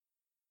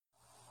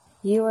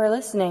You are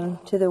listening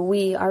to the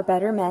We Are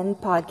Better Men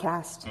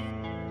podcast.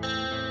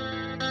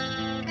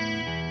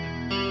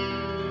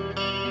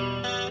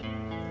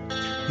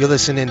 You're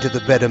listening to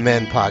the Better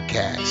Men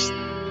podcast,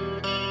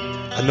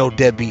 a No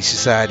Deadbeat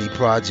Society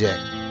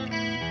project.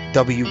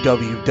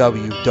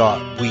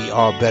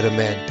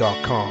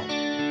 www.wearebettermen.com.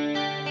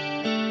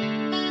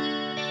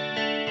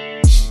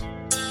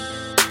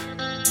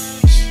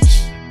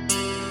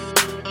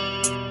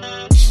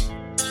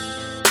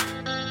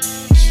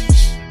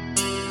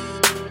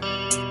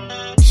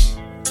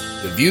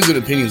 The views and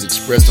opinions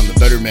expressed on the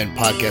Better Men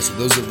podcast are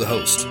those of the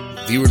host.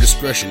 Viewer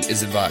discretion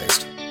is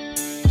advised.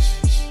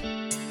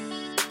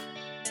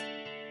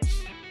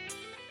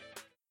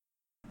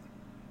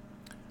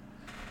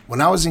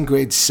 When I was in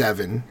grade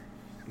 7,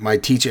 my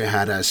teacher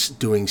had us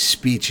doing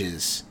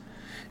speeches,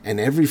 and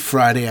every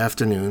Friday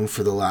afternoon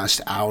for the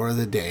last hour of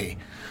the day,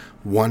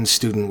 one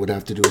student would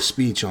have to do a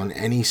speech on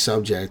any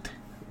subject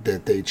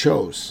that they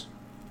chose.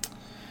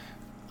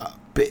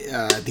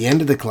 At the end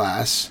of the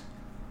class,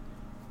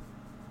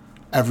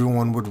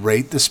 everyone would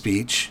rate the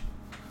speech,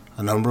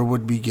 a number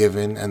would be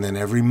given, and then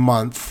every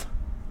month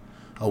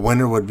a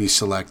winner would be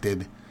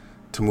selected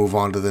to move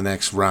on to the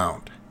next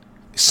round.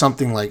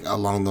 Something like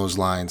along those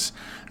lines.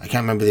 I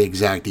can't remember the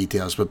exact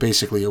details, but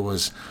basically it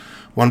was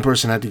one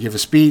person had to give a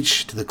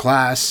speech to the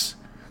class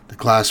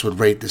would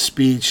rate the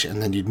speech,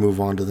 and then you'd move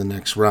on to the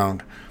next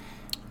round.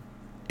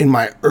 In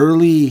my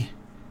early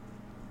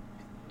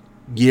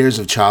years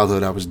of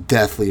childhood, I was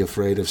deathly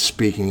afraid of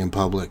speaking in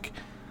public.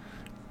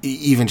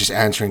 Even just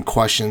answering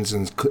questions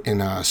in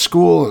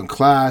school, in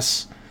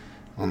class,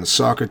 on the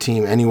soccer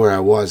team, anywhere I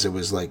was, it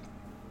was like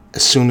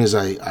as soon as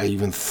I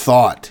even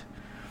thought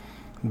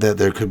that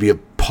there could be a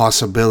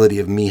possibility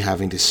of me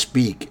having to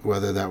speak,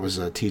 whether that was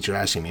a teacher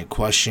asking me a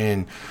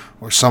question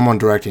or someone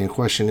directing a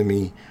question to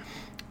me,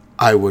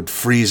 I would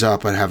freeze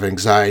up. I'd have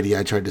anxiety.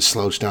 I tried to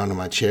slouch down in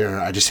my chair.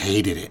 I just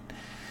hated it.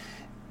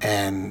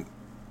 And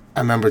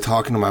I remember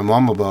talking to my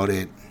mom about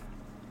it,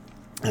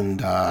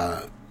 and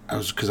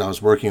because I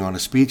was working on a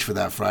speech for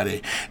that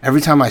Friday. Every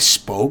time I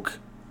spoke,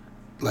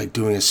 like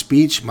doing a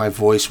speech, my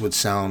voice would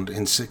sound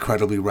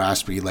incredibly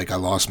raspy, like I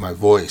lost my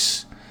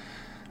voice.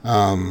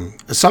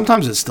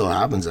 Sometimes it still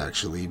happens,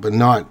 actually, but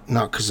not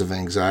because of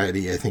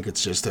anxiety. I think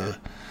it's just a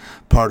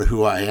part of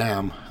who I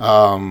am.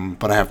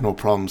 But I have no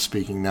problem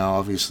speaking now,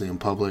 obviously, in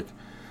public,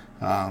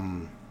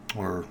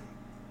 or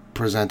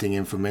presenting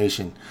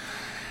information.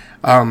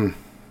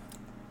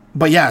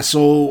 But yeah,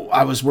 so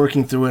I was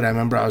working through it. I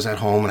remember I was at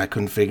home and I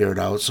couldn't figure it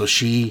out. So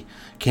she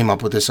came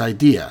up with this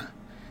idea.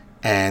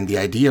 And the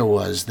idea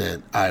was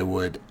that I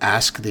would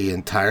ask the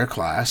entire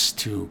class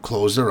to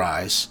close their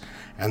eyes,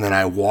 and then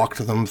I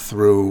walked them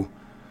through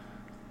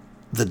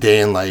the day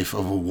in life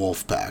of a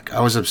wolf pack.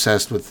 I was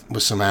obsessed with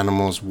some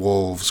animals,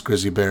 wolves,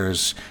 grizzly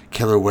bears,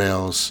 killer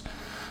whales.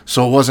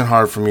 So it wasn't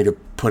hard for me to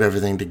put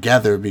everything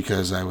together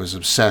because I was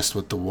obsessed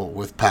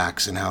with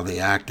packs and how they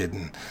acted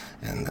and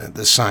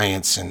the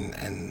science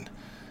and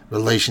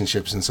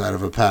relationships inside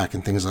of a pack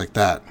and things like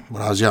that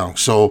when I was young.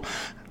 So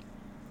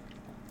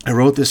I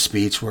wrote this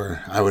speech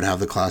where I would have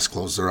the class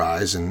close their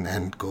eyes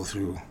and go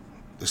through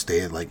this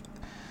day of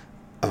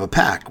a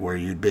pack, where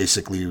you'd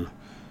basically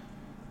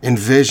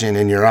envision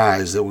in your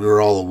eyes that we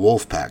were all a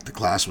wolf pack. The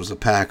class was a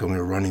pack and we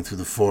were running through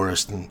the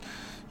forest and,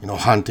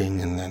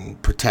 hunting and then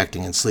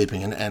protecting and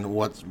sleeping and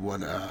what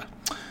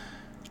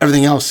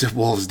everything else that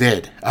wolves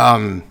did.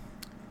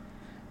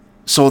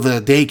 So the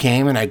day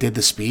came and I did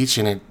the speech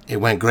and it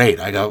went great.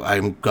 I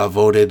got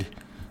voted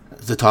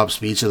the top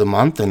speech of the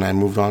month, and I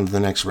moved on to the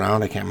next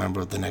round. I can't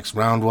remember what the next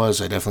round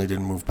was. I definitely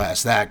didn't move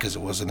past that because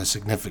it wasn't a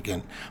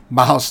significant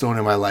milestone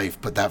in my life,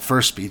 but that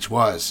first speech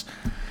was.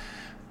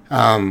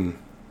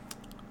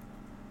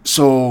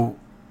 So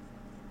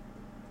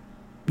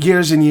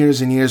years and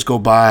years and years go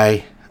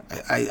by.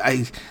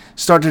 I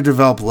started to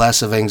develop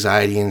less of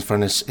anxiety in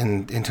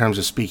terms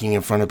of speaking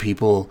in front of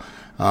people,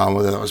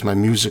 whether that was my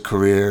music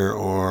career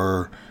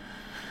or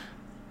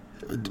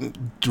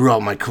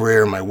throughout my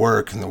career, my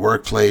work in the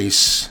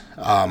workplace,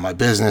 my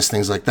business,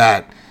 things like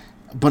that.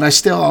 But I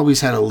still always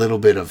had a little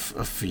bit of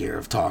fear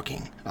of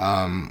talking.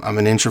 I'm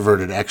an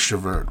introverted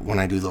extrovert when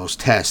I do those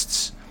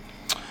tests.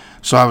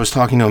 So I was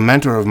talking to a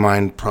mentor of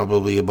mine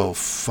probably about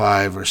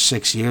 5 or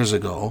 6 years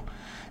ago,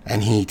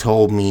 and he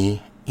told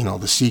me,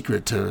 the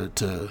secret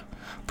to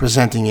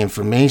presenting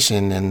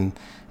information, and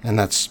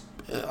that's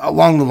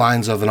along the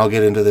lines of, and I'll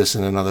get into this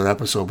in another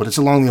episode, but it's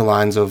along the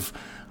lines of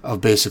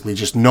basically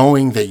just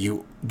knowing that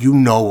you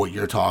know what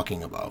you're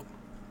talking about.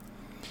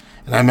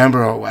 And I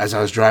remember as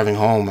I was driving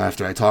home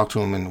after I talked to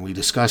him and we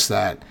discussed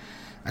that,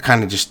 I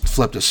kind of just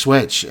flipped a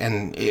switch,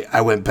 and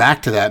I went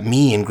back to that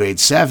me in grade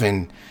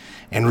 7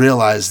 and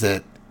realized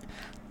that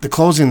the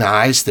closing the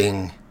eyes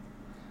thing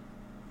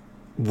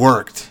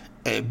worked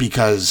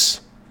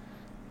because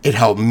it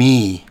helped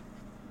me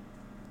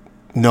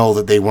know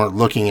that they weren't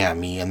looking at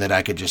me and that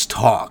I could just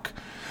talk.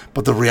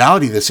 But the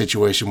reality of the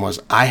situation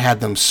was I had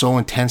them so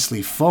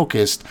intensely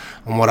focused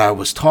on what I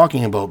was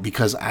talking about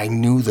because I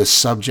knew the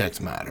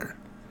subject matter.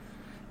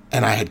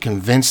 and I had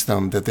convinced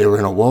them that they were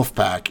in a wolf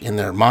pack in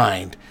their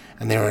mind,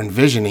 and they were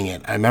envisioning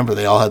it. I remember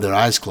they all had their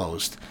eyes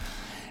closed.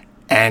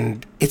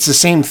 And it's the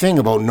same thing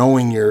about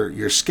knowing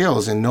your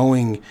skills and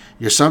knowing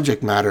your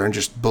subject matter and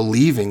just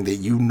believing that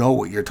you know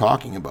what you're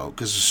talking about.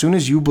 Because as soon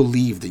as you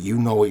believe that you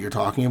know what you're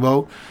talking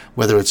about,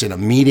 whether it's in a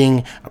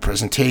meeting, a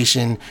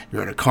presentation,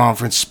 you're at a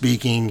conference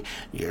speaking,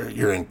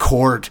 you're in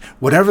court,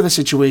 whatever the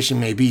situation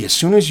may be, as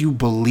soon as you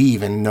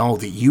believe and know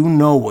that you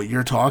know what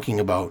you're talking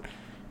about,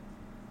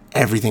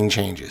 everything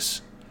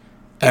changes.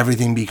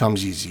 Everything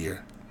becomes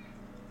easier.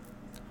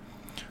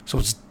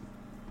 So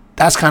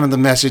that's kind of the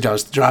message. I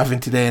was driving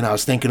today and I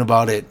was thinking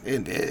about it.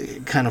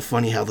 It kind of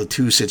funny how the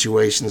two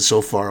situations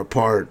so far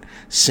apart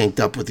synced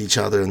up with each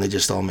other, and they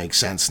just all make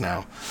sense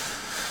now.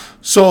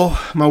 So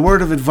my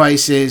word of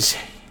advice is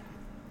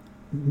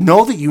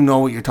know that you know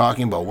what you're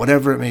talking about,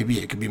 whatever it may be.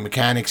 It could be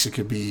mechanics, it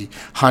could be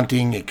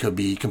hunting, it could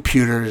be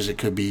computers, it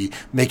could be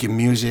making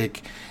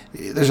music.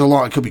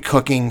 It could be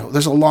cooking.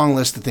 There's a long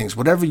list of things.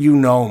 Whatever you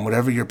know and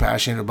whatever you're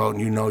passionate about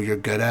and you know you're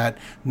good at,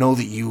 know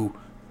that you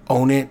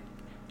own it,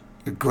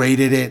 you're great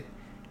at it,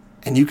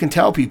 and you can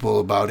tell people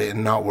about it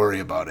and not worry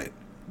about it.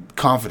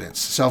 Confidence,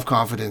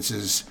 self-confidence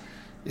is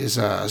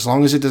as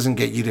long as it doesn't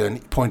get you to a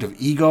point of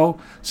ego,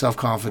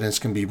 self-confidence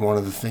can be one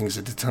of the things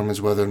that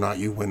determines whether or not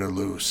you win or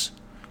lose.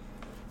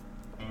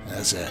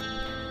 That's it.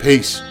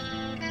 Peace.